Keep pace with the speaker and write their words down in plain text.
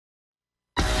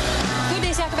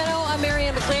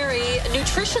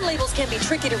Nutrition labels can be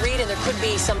tricky to read, and there could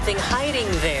be something hiding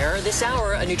there. This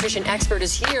hour, a nutrition expert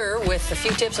is here with a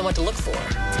few tips on what to look for.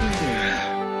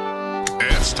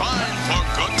 It's time for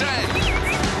Good Day.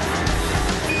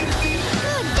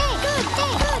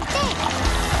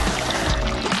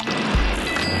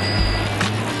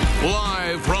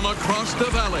 Live from across the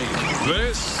valley,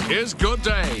 this is Good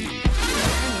Day.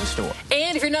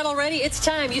 And if you're not already, it's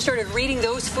time you started reading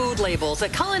those food labels. A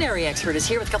culinary expert is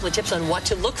here with a couple of tips on what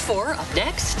to look for. Up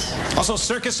next. Also,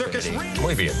 Circus.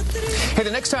 Hey, the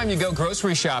next time you go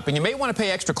grocery shopping, you may want to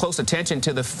pay extra close attention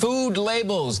to the food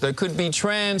labels. There could be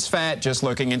trans fat just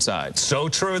lurking inside. So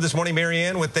true. This morning,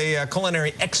 Marianne, with a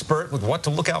culinary expert with what to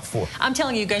look out for. I'm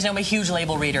telling you guys know I'm a huge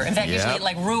label reader. In fact, usually it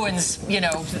like ruins, when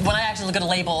I actually look at a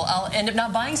label, I'll end up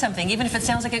not buying something, even if it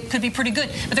sounds like it could be pretty good.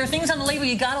 But there are things on the label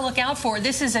you got to look out for.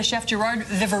 This is Chef Gerard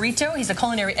Viverito. He's a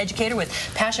culinary educator with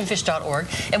passionfish.org.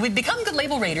 And we've become good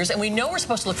label readers, and we know we're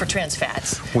supposed to look for trans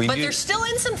fats. But they're still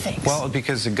in some things. Well,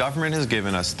 because the government has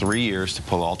given us 3 years to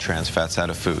pull all trans fats out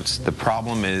of foods. The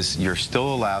problem is you're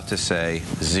still allowed to say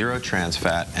 0 trans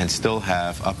fat and still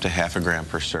have up to ½ a gram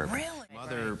per serving. Really?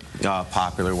 Other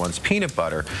popular ones, peanut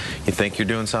butter. You think you're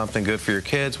doing something good for your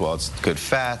kids? Well, it's good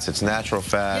fats, it's natural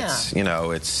fats.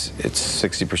 Yeah. It's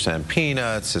 60%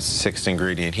 peanuts, it's 6th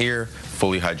ingredient here,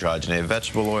 fully hydrogenated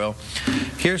vegetable oil.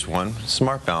 Here's one,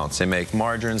 Smart Balance. They make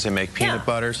margarines, they make peanut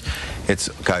butters. It's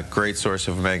got great source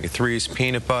of omega-3s,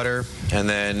 peanut butter, and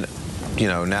then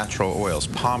natural oils,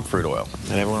 palm fruit oil.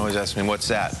 And everyone always asks me, what's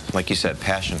that? Like you said,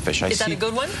 passion fish. Is that a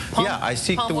good one? I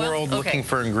seek the world looking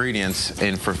for ingredients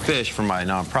for fish for my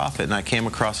nonprofit, and I came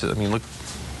across it. I mean, look,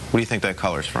 what do you think that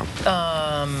color's from?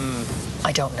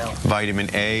 I don't know.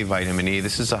 Vitamin A, vitamin E.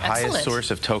 This is the highest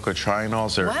source of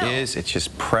tocotrienols there is. It's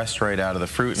just pressed right out of the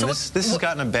fruit. And this has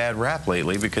gotten a bad rap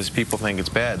lately because people think it's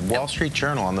bad. Wall Street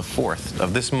Journal on the 4th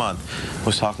of this month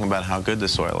was talking about how good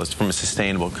this oil is from a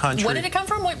sustainable country. Where did it come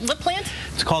from? What plant?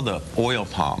 It's called the oil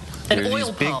palm. An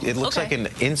oil palm. It looks like an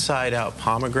inside-out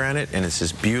pomegranate, and it's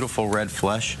this beautiful red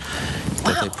flesh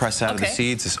that they press out of the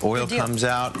seeds. This oil comes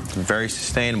out, very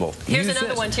sustainable. Here's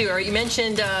another one, too. You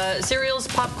mentioned cereals,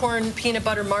 popcorn, peanut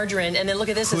butter, margarine, and then look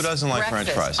at this. Who doesn't like French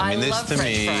fries? I mean, this to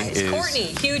me is...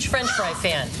 Courtney, huge French fry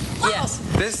fan. Yes.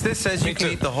 This says you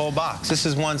can eat the whole box. This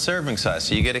is 1 serving size,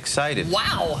 so you get excited.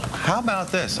 Wow. How about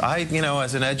this?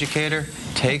 As an educator,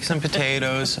 take some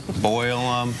potatoes, boil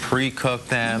them, pre-cook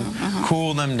them,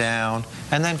 cool them down,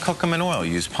 and then cook them in oil.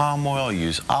 Use palm oil,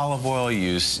 use olive oil,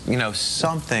 use,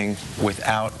 something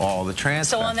without all the trans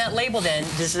fats. So on that label then,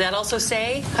 does that also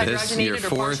say hydrogenated your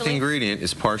 4th ingredient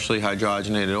is partially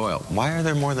hydrogenated oil. Why are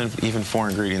there more than even 4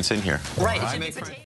 ingredients in here? Right.